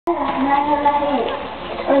الرحمن الرحيم.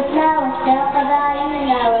 عدنا واشتاق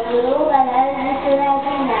أعيننا وذنوب العز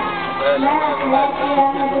تنادينا ما أحلاك يا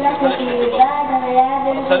مدرستي بعد غياب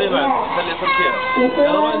الإسلام. في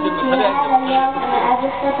هذا اليوم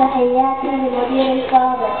أبث تحياتي لمدير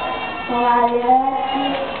الفاضل ومعلماتي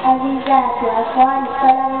العزيزات وأخواني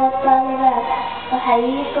الطلبة والطالبات.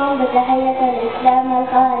 أحييكم بتحية الإسلام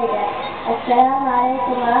الخالدة. السلام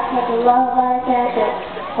عليكم ورحمة الله وبركاته.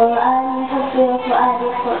 قرآني حبي وفؤادي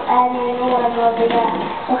قرآني نورا وضياء.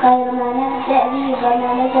 وخير ما نبدأ به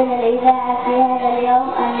برنامجنا الإذاعة في هذا اليوم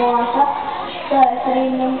الموافق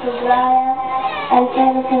 26 من فبراير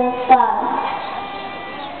 2013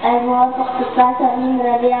 الموافق 16 من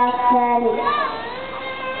ربيع الثاني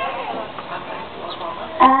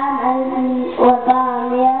عام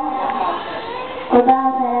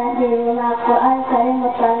 1434 مع القرآن الكريم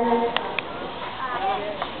والتعليم.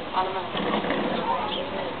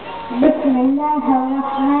 بسم الله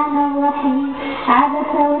الرحمن الرحيم.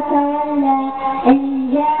 عبس وتولى إن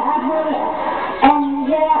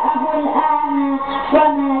جاءه الأعمى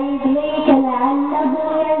وما يدريك لعله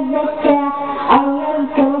يزكى أو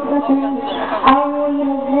يذكر فتنفعه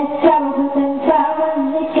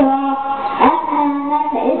الذكرى. أما من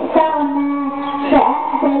استغنى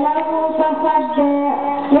فأنت له تصدى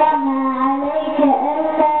وما عليك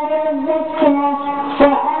إلا يزكى.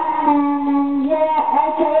 وأما من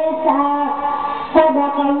جاءك يسعى.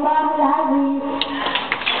 صدق الله العظيم.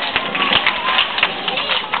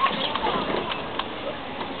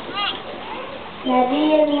 نبي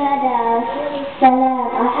الهدى رسول السلام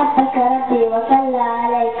أحبك ربي وصلى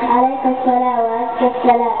عليك الصلاة وأزكى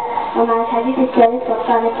السلام. ومع الحديث الشريف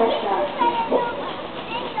والطالب الشريف.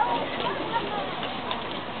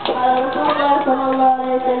 قال رسول الله صلى الله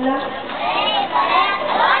عليه وسلم: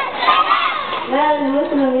 ما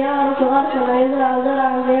المسلم يعرف غرسا ويزرع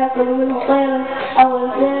زرعا فيأكل منه طيرا أو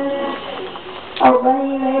إنسان أو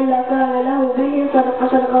بهيمة إلا كان له به صدقة.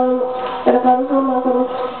 صدق رسول الله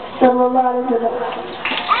صلى الله عليه وسلم.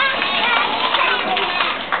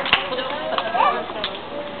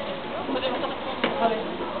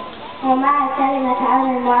 ومع كلمة عن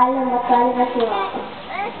المعلم والطالبة واقع.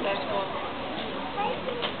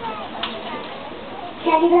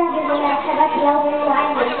 كلمة بمناسبة يوم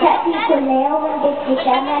معين تأتي كل يوم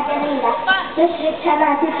بابتسامة جميلة تشرق كما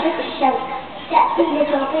تشرق الشمس. تأتي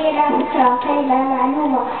لتعطينا فكرة كلمة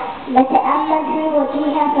معلومة نتأمل في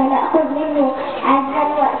وجهها فنأخذ منه عزما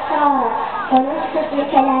وإصرارا وننصت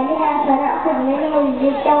لكلامها فنأخذ منه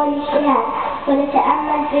الجد والاجتهاد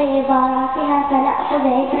ونتأمل في عباراتها فنأخذ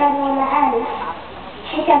عبرا ومعاني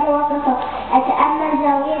حكم وقصص. أتأمل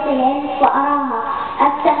زاوية العلم فأراها.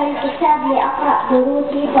 أفتح الكتاب لأقرأ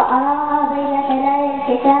دروسي فأراها بين ثنايا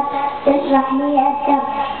الكتاب تشرح لي الدرس.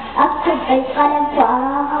 أكتب بالقلم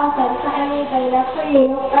فأراها تنصحني بين كل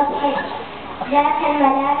نقطة حفظ. ذاك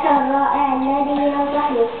الملاك الرائع الذي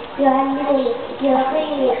ينصحني يعلمني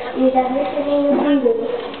يعطيني يدرسني يفيدني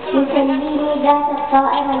يسليني. ذاك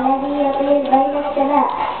الطائر الذي يطير بين السماء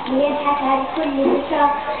ليبحث عن كل فكرة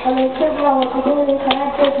ومن كبر وفضول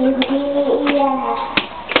تردد يهديني إياها.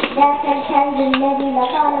 ذاك الكنز الذي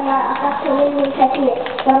لطالما أخذت منه الكثير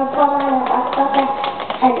وربما لم أستطع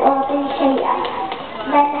أن أعطي شيئا.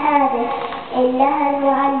 من هذه؟ إنها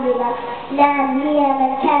المعلمة. نعم هي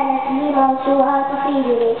من كانت لي موسوعة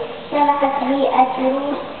تفيدني شرحت لي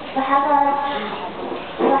الدروس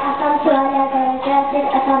وحصلت على درجات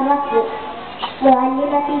أسرتني.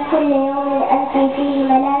 معلمتي كل يوم أنت فيه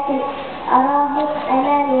ملاك أراه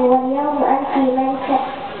أمامي واليوم أنت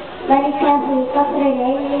ملكة في قصر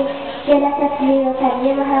العلم جلست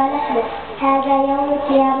ليكلمها نحن. هذا يومك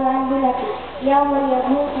يا معلمتي يوم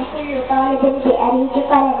يموت كل طالب بأريج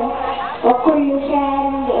قلمه وكل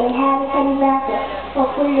شاعر بإلهام كلماته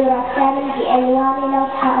وكل رسام بألوان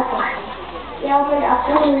لوحاته. يوم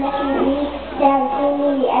أقول لك فيه سامحيني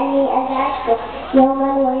لأني أزعجتك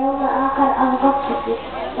يوما ويوم آخر أغضبتك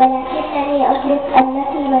ولكنني أدرك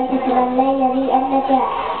أنك من تتمنين لي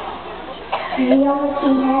النجاح. ليومك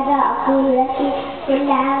هذا أقول لك كل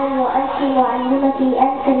عام وأنت معلمتي.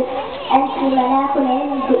 أنت ملاك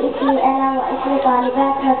العلم باسمي أنا واسم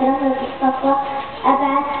طالبات مدرسة الصفوة.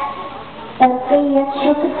 أبعث برقية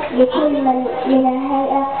شكر لكل من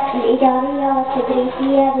الهيئة الإدارية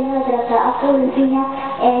والتدريسية بالمدرسة أقول فيها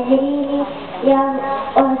اعذريني يا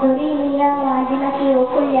معلمتي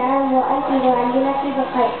وكل عام وأنت معلمتي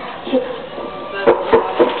بخير. شكرا.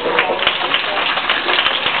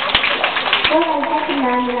 وما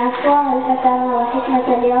الحكمة من أفواه الفتاوى وحكمة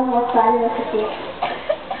اليوم والسؤال كثير.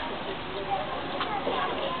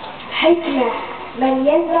 حكمة: من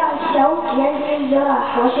يزرع الشوك يزرع الجراح.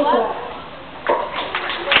 وشكرا.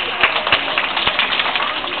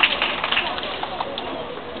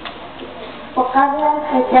 وقبل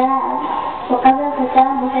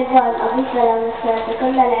الختام أحب أن أضيف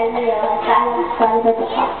لمساتكن العلمية وأتعلم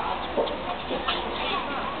طالبتها.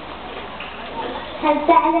 هل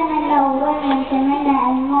تعلم أن أول من تمنى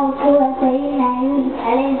الموت هو سيدنا يوسف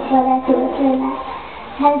عليه الصلاة والسلام؟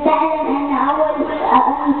 هل تعلم أن أول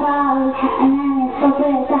أنفاع الحنان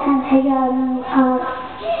يستطيع طحن حجار من القار؟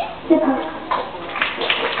 شكرا.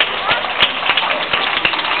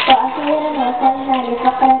 وأخيرا وصلنا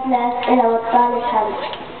لفقرة الأسئلة والطالب حل.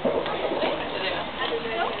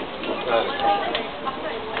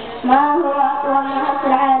 ما هو أطول نهر في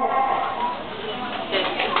العالم؟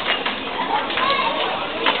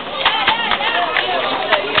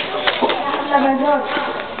 الأمازون.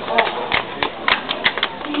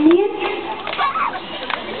 النيل.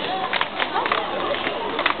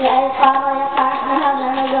 في أي قارة يقع نهر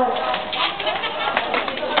الأمازون؟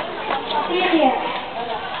 أفريقيا.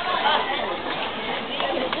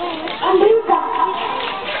 أمريكا.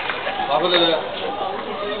 صح ولا لا؟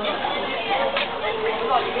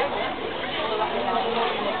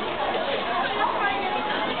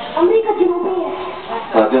 أمريكا الجنوبية.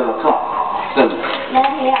 هذا صح. سلم. ما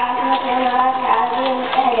هي عاصمة الإمارات العربية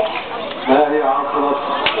المتحدة؟ ما هي عاصمة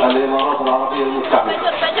الإمارات العربية المتحدة؟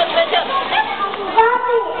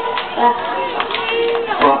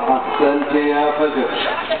 أحسنت يا فجر.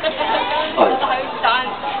 طيب.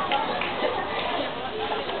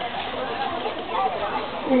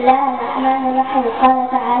 بسم الله الرحمن الرحيم. قال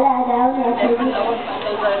تعالى أدعوني أستجيب.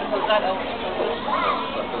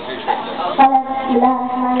 قال بسم الله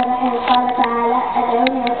الرحمن الرحيم. قال تعالى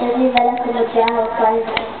أدعوني أستجيب لكم الدعاء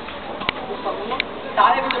الصالحة.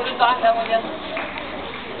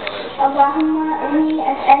 اللهم إني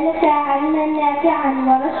أسألك علما نافعا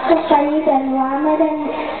ورزقا طيبا وعملا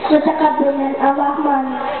متقبلا. اللهم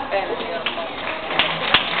آمين.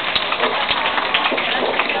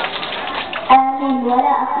 آمين.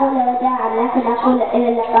 ولا أقول وداعا لكن أقول إلى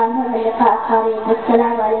اللقاء. من اللقاء قريب.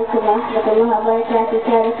 والسلام عليكم ورحمة الله وبركاته.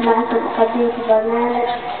 كانت معكم مقدمة برنامج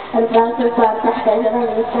البرنامج تحت إدارة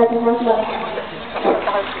الأستاذ مصطفى.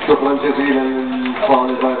 شكرا جزيلا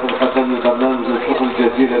للطالبات الختم البرنامج. الشكر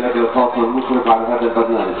الجزيل الذي يخاطب المشرف على هذا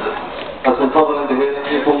البرنامج. بس انتظر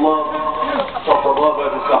انتهينا طلاب الصف الرابع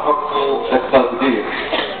تستحقوا التقدير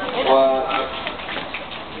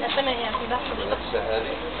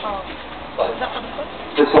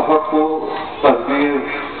تستحقوا تقدير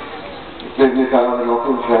بإذن تعالى.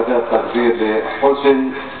 نعطيهم شهادات تقدير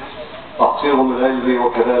لحسن تقصيرهم العلمي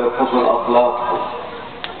وكذلك حسن الأخلاق.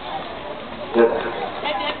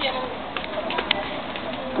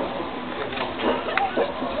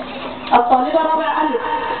 الطالبة رابع ألف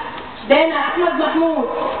دانا أحمد محمود.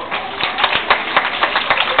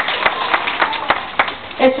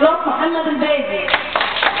 إشراف محمد الباجي.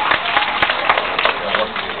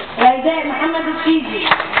 ريداء محمد الشيدي.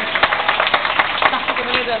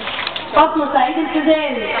 فاطمة سعيد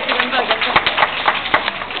الفزاري.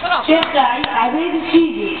 شيخ عبيد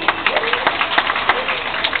الشيدي.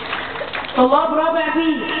 طلاب رابع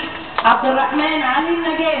بي عبد الرحمن علي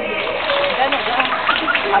النجاري.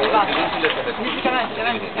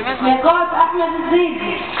 نقاط أحمد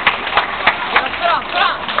الزيدي.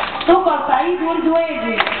 سكر سعيد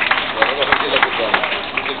والدواجي.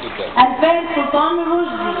 الفان سلطان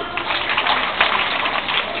الرشدي.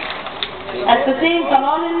 الحسين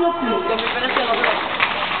طلال النقلي.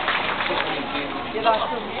 يلا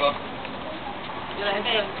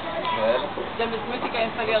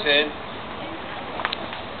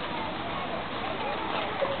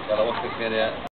وقتك يا